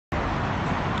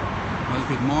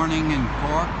good morning in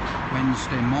Cork,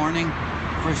 Wednesday morning.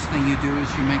 First thing you do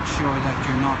is you make sure that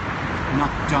you're not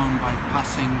knocked down by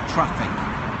passing traffic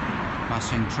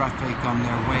on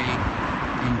their way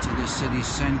into the city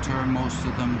centre, most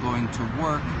of them going to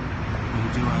work.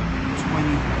 We'll do a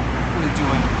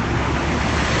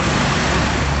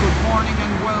good morning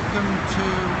and welcome to,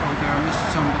 oh there I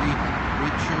missed somebody,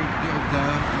 Richard,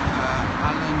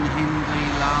 Alan Hindley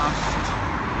last.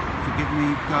 Forgive me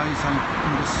guys, in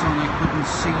the sun I couldn't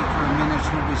see for a minute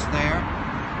who was there.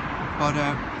 But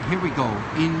here we go.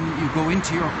 You go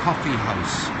into your coffee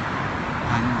house,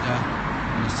 and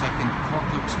in a second, Cork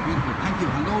looks beautiful. Thank you.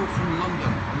 Hello from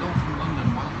London. Hello from London.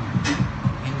 Welcome.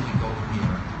 In we go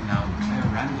here. Now Claire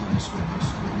Randall is with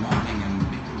us. Good morning, and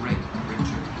Big Red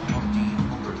Richard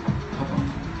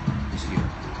Hubbard is here.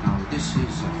 Now this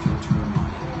is a Filter, my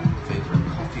favourite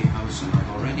coffee house, and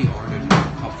I've already ordered my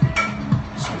coffee.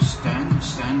 So Stan,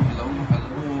 hello,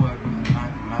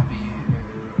 Mavi,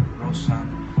 Rosanne.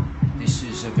 This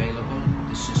is available.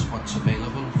 This is what's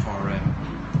available for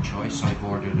choice. I've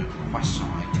ordered a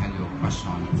croissant. I tell you, a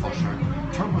croissant butter.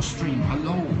 Turbo Stream.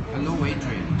 Hello,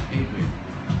 Adrian.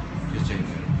 It's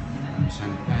Adrian.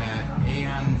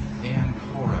 And Ayan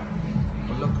Cora.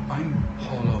 Well, look, I'm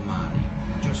Paul O'Malley.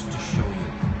 Just to show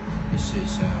you, this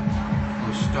is.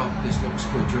 Stop. This looks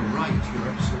good. You're right. You're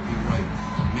absolutely right.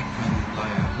 Mick and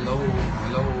Laya. Hello,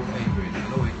 Adrian.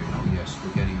 Hello, Adrian. Oh yes,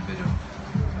 we're getting a bit of.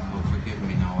 Forgive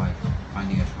me now, I'm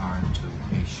finding it hard to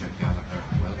Aisha Gallagher.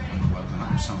 Welcome.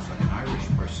 That sounds like an Irish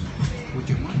person. Would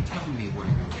you mind telling me where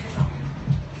you're from?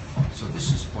 So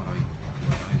this is what I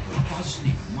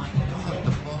Bosnia, my God,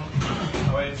 the ball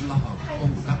vlog. Oh,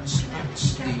 that's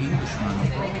the Englishman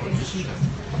abroad, isn't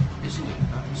it?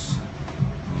 That's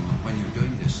when you're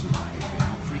doing this live, you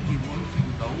know. Freaky Wolf,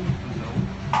 hello.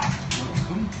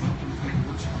 Welcome.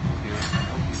 What's here? I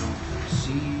hope you don't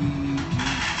see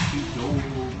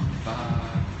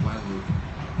well,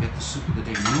 get the soup of the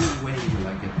day. No way will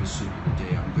I get the soup of the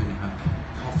day. I'm going to have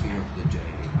coffee of the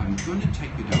day. I'm going to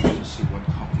take you down to see what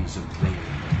coffee's available.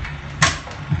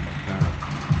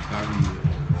 And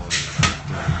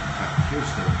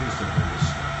here's the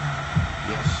list.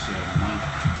 Yes, Mike,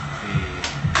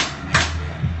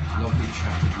 lovely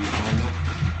chat with you.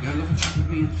 Lovely chat with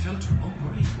me in Filter. Oh,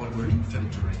 great. Well, we're in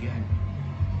Filter again.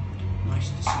 Nice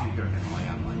to see you here.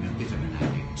 I'm a bit of an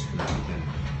addict.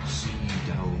 See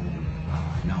down.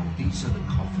 Now these are the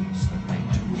coffees that they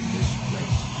do in this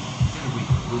place. Here we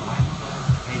go. Rwanda,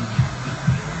 Kenya,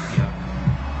 Ethiopia,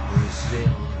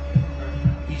 Brazil,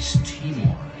 East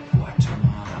Timor,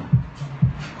 Guatemala.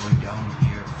 Going down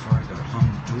here further,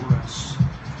 Honduras,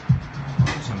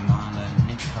 Guatemala,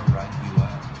 Nicaragua,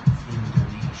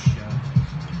 Indonesia.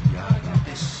 Yeah,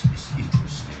 this is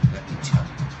interesting. Let me tell you.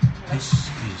 This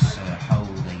is how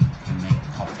they can make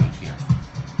coffee here.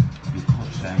 You put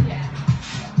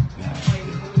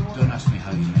don't ask me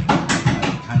how you make it. I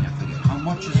kind of forget. How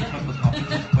much is a cup of coffee?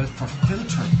 Well, for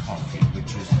filter coffee,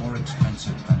 which is more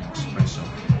expensive than espresso,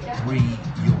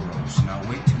 €3. Now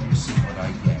wait till you see what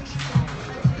I get.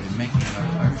 They're making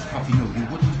Irish coffee. No, you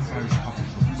wouldn't have Irish coffee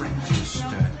for breakfast.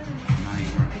 There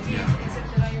we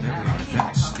are.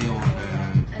 That's the old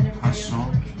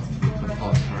croissant, the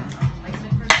butter.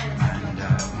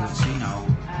 We'll see now.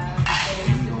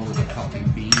 In go the coffee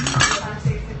beans.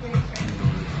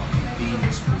 We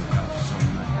have some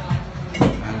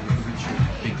Richard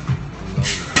Big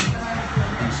load.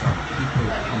 These are people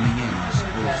coming in, I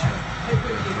suppose, to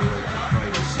try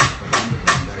to see what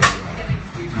there you are.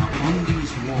 Now on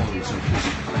these walls of this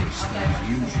place there's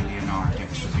usually an art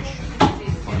exhibition,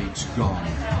 but it's gone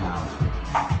now.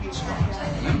 It's gone.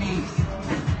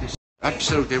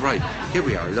 Absolutely right. Here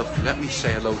we are. Look, let me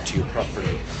say hello to you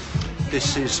properly.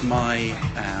 This is my,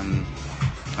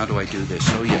 how do I do this?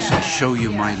 Oh yes, I'll show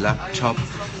you my laptop,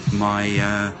 my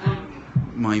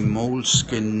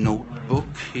moleskin notebook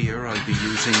here. I'll be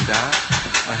using that.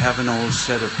 I have an old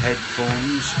set of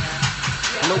headphones.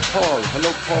 Hello Paul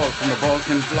from the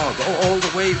Balkan vlog. Oh, all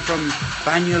the way from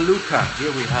Banja Luka.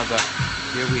 Here we have a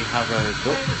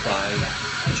book by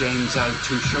James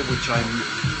Altucher, which I'm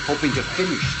hoping to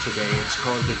finish today. It's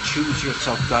called The Choose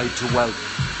Yourself Guide to Wealth.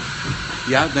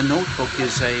 Yeah, the notebook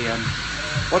is a,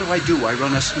 what do? I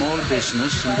run a small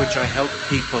business in which I help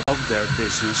people of their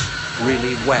business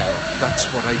really well. That's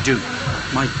what I do.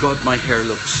 My God, my hair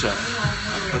looks, I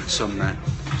put some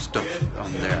stuff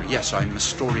on there. Yes, I'm a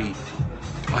story.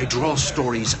 I draw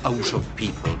stories out of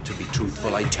people, to be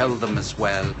truthful. I tell them as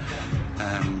well.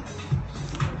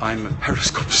 I'm a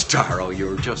Periscope star. Oh,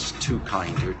 you're just too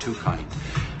kind. You're too kind.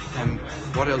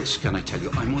 What else can I tell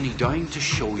you? I'm only dying to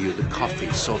show you the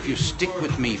coffee, so if you stick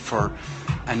with me for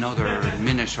another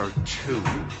minute or two,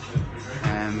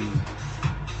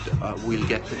 we'll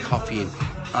get the coffee in.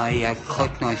 I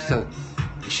cut myself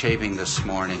shaving this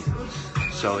morning,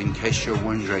 so in case you're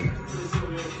wondering,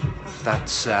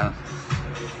 that's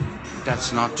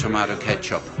not tomato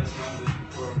ketchup.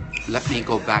 Let me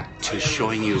go back to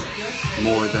showing you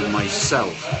more than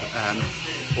myself.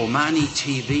 Omani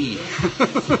TV.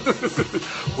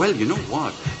 Well, you know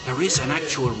what? There is an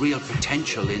actual real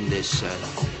potential in this.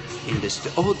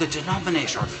 Oh, the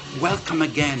denominator. Welcome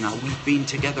again. We've been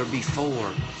together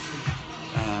before.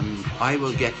 I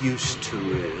will get used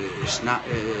to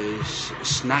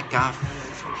snack off.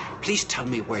 Please tell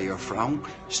me where you're from.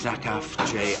 Snack off,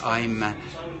 Jay. I'm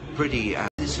pretty.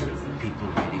 People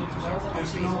waiting for their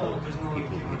coffee. People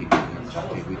waiting for their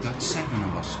coffee. We've got 7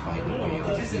 of us, by the way,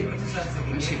 over here.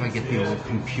 Let's see if I get the old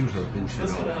computer booted up.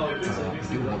 I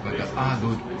do hope I got.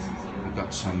 Good. We've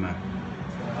got some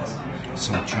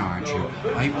charge here.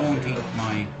 I won't eat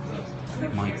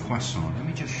my croissant. Let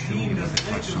me just show you what the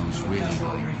croissant's really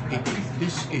like.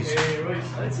 This is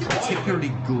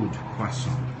particularly good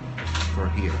croissant for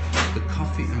here. The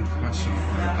coffee and croissant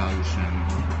are about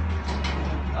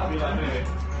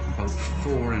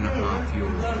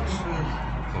 €4.5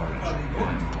 for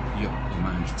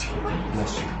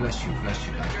bless you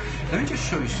guys. Let me just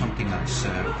show you something else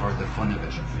for the fun of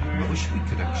it. I wish we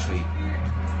could actually.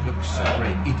 Looks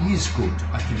great. It is good,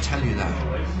 I can tell you that.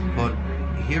 But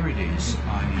here it is.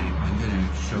 I'm going to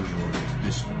show you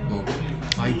this book.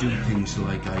 I do things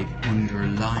like I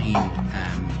underline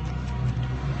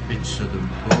bits of the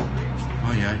book.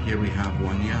 Oh yeah, here we have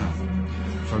one. Yeah.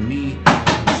 For me,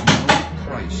 there's no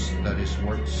price that is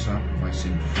worth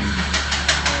sacrificing.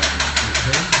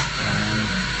 Okay.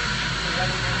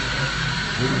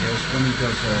 Here he is when he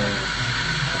does a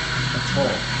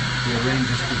talk. He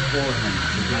arranges beforehand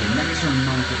to do an excellent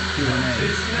amount of Q&A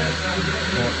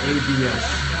for ABS,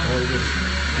 all this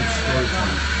story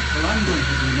time. Well, I'm going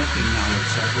to do nothing now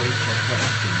except wait for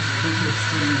questions. Could you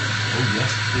please, oh yes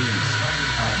please,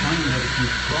 find that if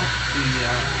you've got the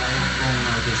iPhone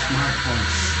or the smartphone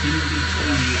in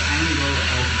between the angle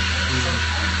of the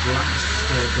glass,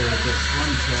 the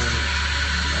front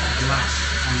glass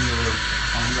on your,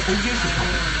 oh here's the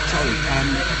problem, sorry,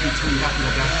 between that and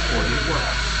the dashboard, it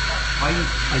works. I've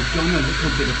done a little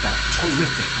bit of that.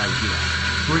 Terrific idea,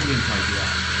 brilliant idea.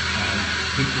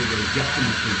 People will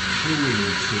definitely clue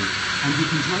into, and you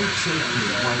can drive safely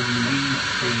while you leave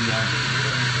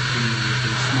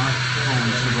the smartphone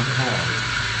to record.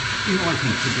 You know, I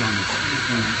think, to be honest,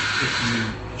 if you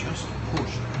just put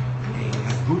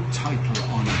a good title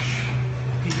on it,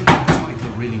 the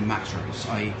title really matters.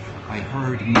 I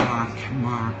heard Mark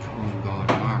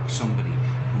somebody,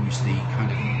 who's the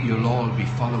kind of, you'll all be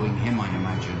following him, I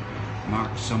imagine.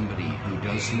 Mark somebody who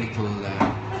does little,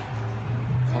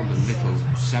 call them little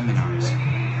seminars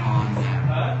on,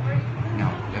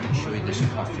 now let me show you this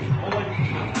coffee.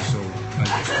 So I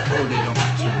just hold it up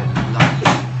to the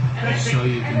light so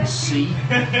you can see.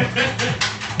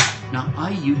 Now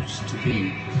I used to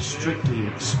be strictly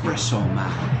espresso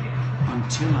man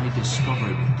until I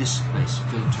discovered this place,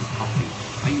 Filter Coffee.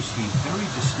 I used to be very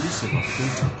dismissive of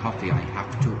filter coffee, I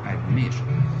have to admit.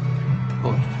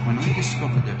 But when I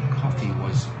discovered that coffee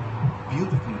was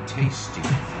beautifully tasty,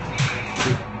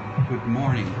 good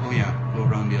morning, oh yeah, go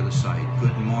around the other side,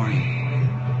 good morning.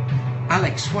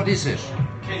 Alex, what is it?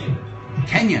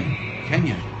 Kenyan. Here we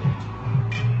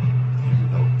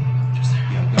go.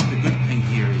 Yeah, the good thing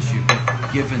here is you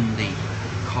get given the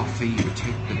coffee, you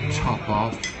take the top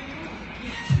off.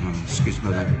 Excuse me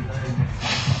then.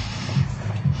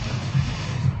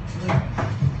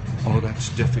 Oh, that's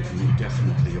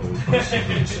definitely old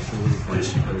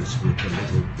bicycles with a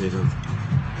little bit of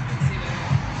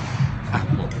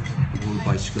apple. Old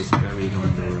bicycles buried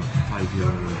under a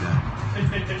 5-year-old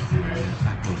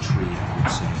apple tree, I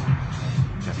would say.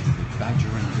 Definitely. Badger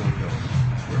and Dodo.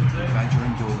 Badger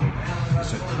and Dodo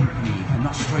is a company, an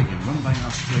Australian, run by an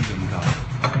Australian guy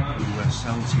who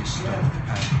sells his stuff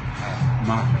at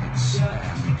markets,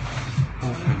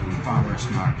 open farmers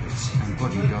markets, and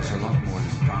Buddy does a lot more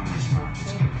than farmers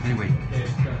markets. Anyway,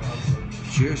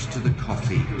 cheers to the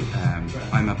coffee.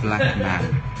 I'm a black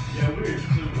man.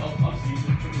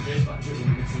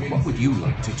 What would you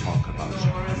like to talk about?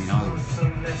 I mean, I'll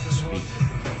speak.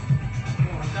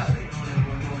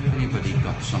 Anybody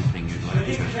got something you'd like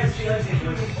to share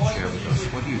with us?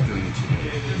 What are you doing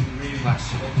today?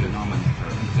 Classic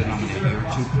denominator, you're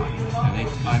too kind.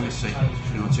 And I must say,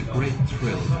 you know, it's a great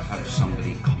thrill to have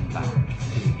somebody come back.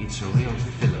 It's a real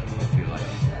fillip, if you like.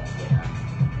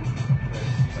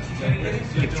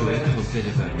 gives you a little bit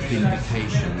of a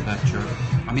vindication that you're,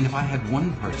 I mean, if I had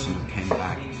one person who came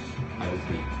back, I would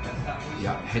be,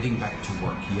 heading back to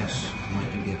work, yes,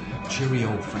 might be a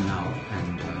cheerio for now,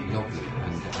 and lovely,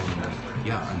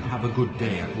 and have a good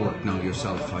day at work now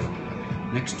yourself.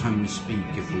 Next time we speak,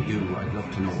 if we do, I'd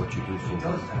love to know what you do for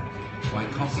work. Why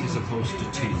coffee as opposed to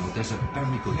tea? Well, there's a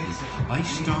very good reason. I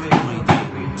start my day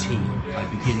with tea. I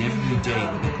begin every day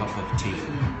with a cup of tea.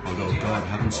 Although God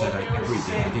haven't said every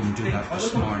day, I didn't do that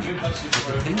this morning. But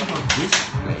the thing about this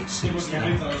place is that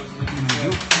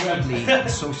you probably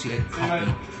associate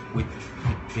coffee with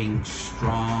it being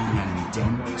strong and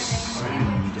dense,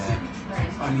 and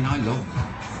I mean, I love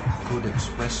good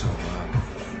espresso.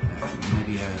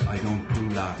 Maybe I don't do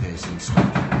lattes and stuff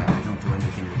like that. I don't do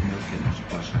anything with milk in it,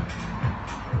 but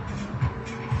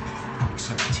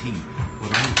except tea. But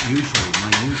my usual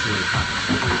is a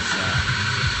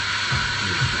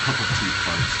cup of tea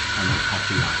first and a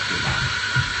coffee after that.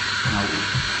 Now,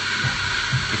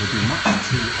 it would be much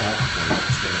too awkward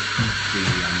to eat the.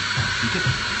 You get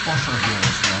butter here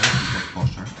as well. You get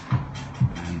butter,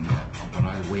 and but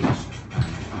I'll wait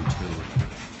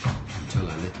until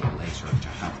a little later to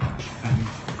have that.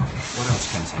 What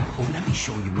else can I say? Oh, let me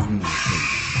show you one more thing.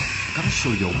 I've got to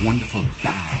show you a wonderful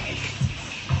bag.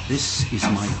 This is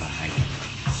my bag,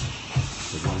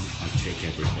 the one I take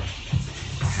everywhere.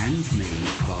 Handmade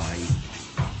by,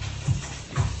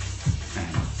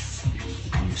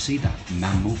 can you see that?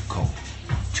 Mamuko.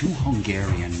 2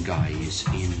 Hungarian guys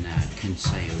in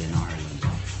Kinsale in Ireland.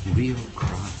 Real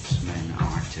craftsmen,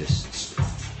 artists.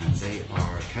 And they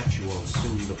are, catch you all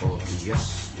soon, the bottom.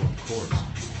 Yes, of course.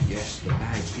 Yes, the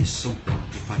bag is something.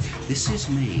 This is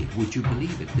made, would you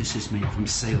believe it? This is made from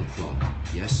sailcloth.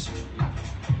 Yes.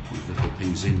 Little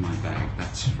things in my bag.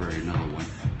 That's for another one.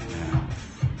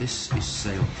 This is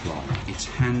sailcloth. It's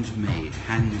handmade,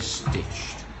 hand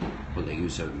stitched. Well, they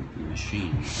use a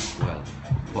machine as well.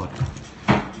 But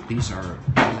these are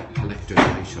collector's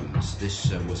items.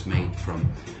 This was made from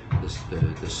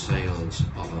the sails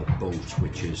of a boat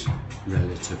which is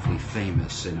relatively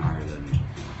famous in Ireland.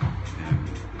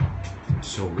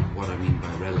 So what I mean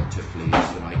by relatively is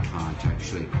that I can't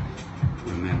actually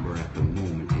remember at the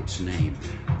moment its name.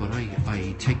 But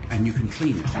I take, and you can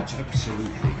clean it. It's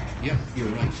absolutely, yeah, you're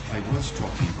right. I was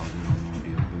talking about it on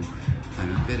audiobook.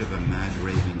 I'm a bit of a mad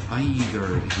raving. I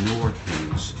either ignore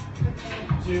things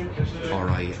or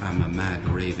I am a mad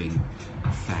raving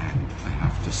fan, I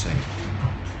have to say.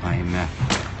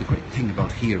 The great thing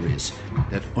about here is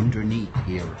that underneath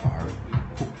here are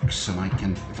hooks, and I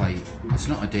can, it's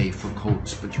not a day for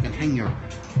coats, but you can hang your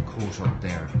coat up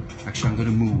there. Actually, I'm going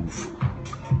to move.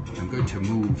 I'm going to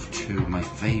move to my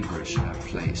favorite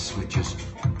place, which is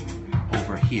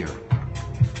over here.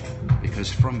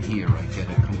 Because from here I get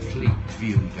a complete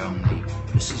view down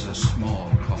this is a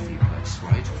small coffee place,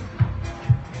 right?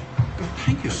 God,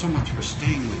 thank you so much for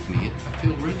staying with me. I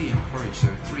feel really encouraged.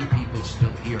 There are 3 people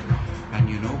still here, and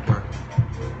you know where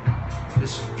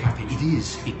this cafe,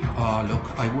 look,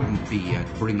 I wouldn't be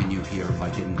bringing you here if I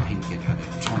didn't think it had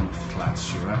a ton of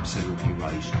class. You're absolutely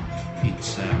right.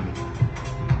 It's,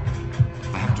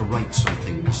 I have to write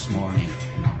something this morning.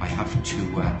 I have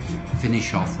to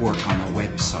finish off work on a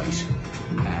website.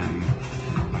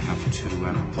 I have to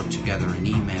put together an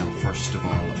email first of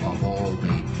all of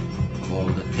all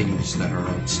the things that are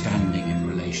outstanding in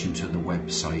relation to the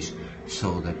website,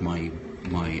 so that my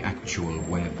actual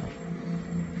web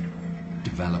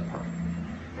developer,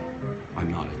 I'm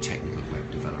not a technical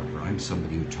web developer, I'm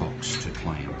somebody who talks to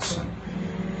clients and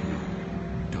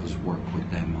does work with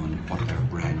them on what their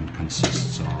brand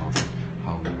consists of,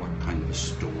 what kind of a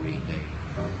story they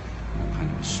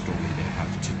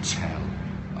have to tell.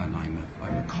 And I'm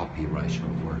a copywriter,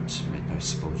 wordsmith, I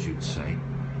suppose you'd say.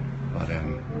 But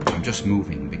I'm just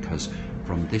moving because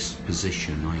from this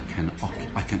position I can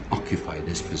occupy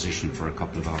this position for a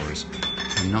couple of hours.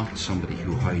 I'm not somebody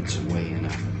who hides away in a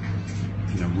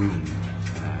room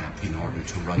in order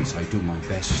to write. I do my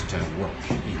best work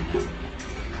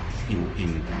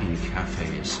in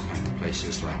cafes and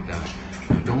places like that.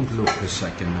 Now, don't look a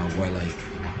second now while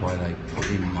I put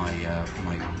in my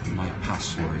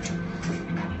password.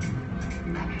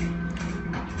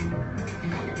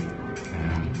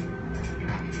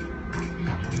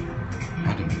 I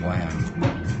don't know why I'm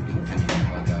thinking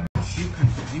about that. You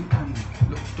can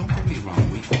look. Don't get me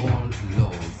wrong. We all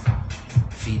love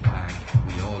feedback.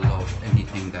 We all love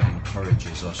anything that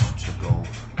encourages us to go.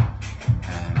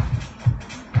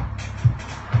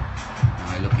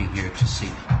 I'm looking here to see.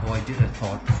 Oh, I did a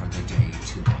thought for the day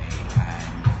today,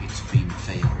 and it's been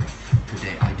favoured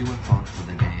today. I do a thought for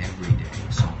the day every day.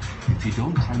 So if If you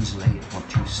don't translate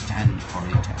what you stand for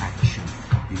into action,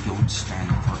 you don't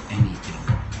stand for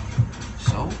anything.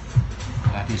 So,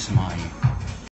 that is my